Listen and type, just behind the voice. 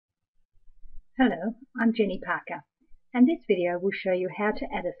Hello, I'm Jenny Parker, and this video will show you how to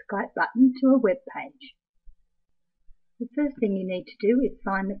add a Skype button to a web page. The first thing you need to do is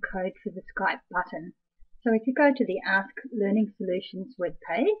find the code for the Skype button. So if you go to the Ask Learning Solutions web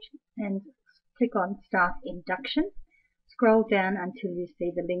page and click on Start Induction, scroll down until you see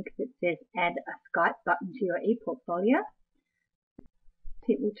the link that says Add a Skype button to your ePortfolio.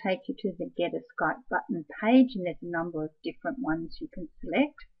 It will take you to the Get a Skype button page, and there's a number of different ones you can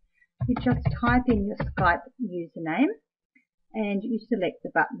select. You just type in your Skype username and you select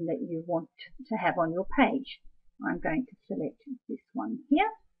the button that you want to have on your page. I'm going to select this one here.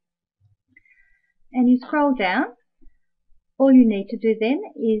 And you scroll down. All you need to do then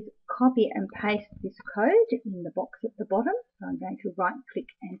is copy and paste this code in the box at the bottom. So I'm going to right click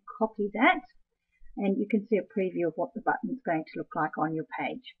and copy that. And you can see a preview of what the button is going to look like on your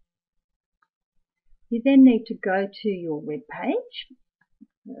page. You then need to go to your web page.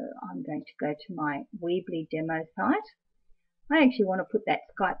 I'm going to go to my Weebly demo site. I actually want to put that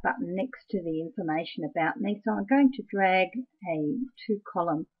Skype button next to the information about me, so I'm going to drag a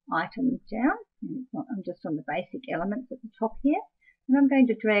 2-column item down. I'm just on the basic elements at the top here, and I'm going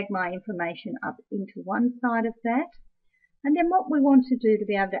to drag my information up into one side of that. And then what we want to do to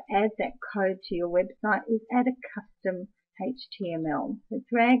be able to add that code to your website is add a custom HTML. So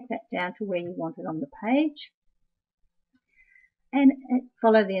drag that down to where you want it on the page. And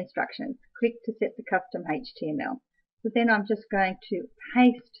follow the instructions. Click to set the custom HTML. So then I'm just going to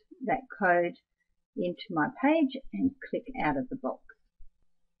paste that code into my page and click out of the box.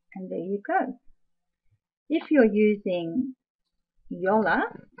 And there you go. If you're using Yolla,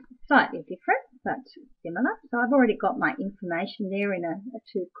 slightly different but similar. So I've already got my information there in a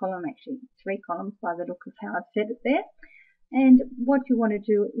 2-column, actually 3 columns by the look of how I've set it there. And what you want to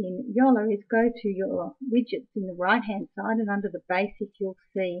do in Yolla is go to your widgets in the right hand side, and under the basic you'll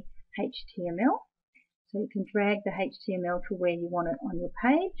see HTML. So you can drag the HTML to where you want it on your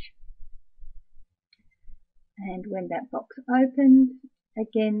page. And when that box opens,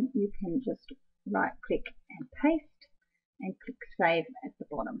 again you can just right click and paste and click save at the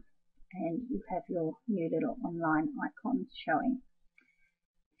bottom. And you have your new little online icons showing.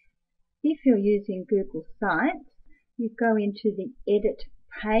 If you're using Google Sites, you go into the Edit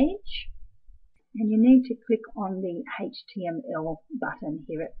page and you need to click on the HTML button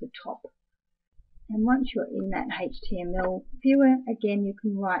here at the top. And once you're in that HTML viewer, again you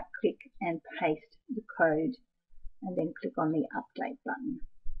can right click and paste the code and then click on the Update button.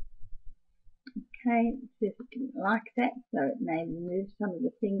 Okay, it says it didn't like that, so it may remove some of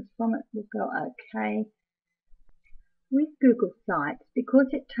the things from it. We'll go OK. With Google Sites, because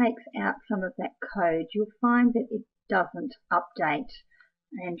it takes out some of that code, you'll find that it doesn't update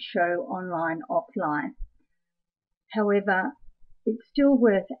and show online offline. However, it's still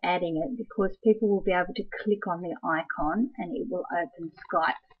worth adding it because people will be able to click on the icon and it will open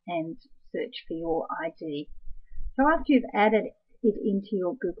Skype and search for your ID. So after you've added it into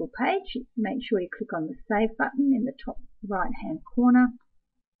your Google page, make sure you click on the Save button in the top right hand corner,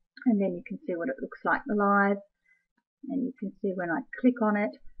 and then you can see what it looks like live. And you can see when I click on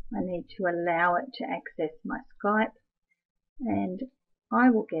it, I need to allow it to access my Skype, and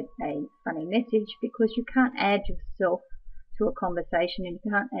I will get a funny message because you can't add yourself to a conversation and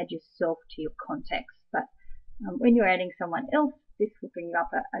you can't add yourself to your contacts. But when you're adding someone else, this will bring you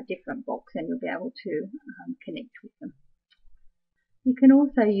up a different box and you'll be able to connect with them. You can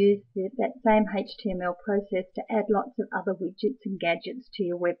also use that same HTML process to add lots of other widgets and gadgets to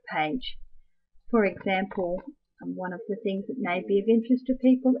your web page. For example, one of the things that may be of interest to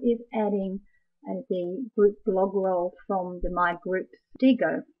people is adding the group blog roll from the My Groups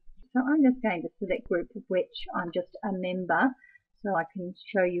Diigo. So I'm just going to select group of which I'm just a member so I can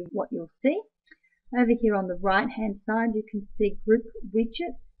show you what you'll see. Over here on the right hand side you can see group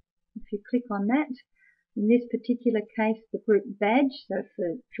widgets. If you click on that, in this particular case the group badge, so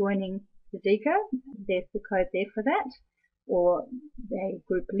for joining the Diigo, there's the code there for that, or the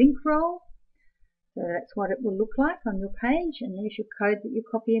group link roll. So that's what it will look like on your page, and there's your code that you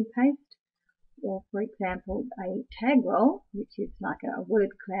copy and paste. Or for example a tag roll, which is like a word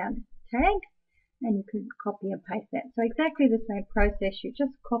cloud tag, and you can copy and paste that. So exactly the same process, you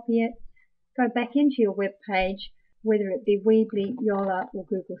just copy it, go back into your web page, whether it be Weebly, Yolla or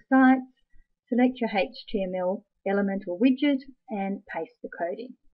Google Sites, select your HTML element or widget and paste the code in.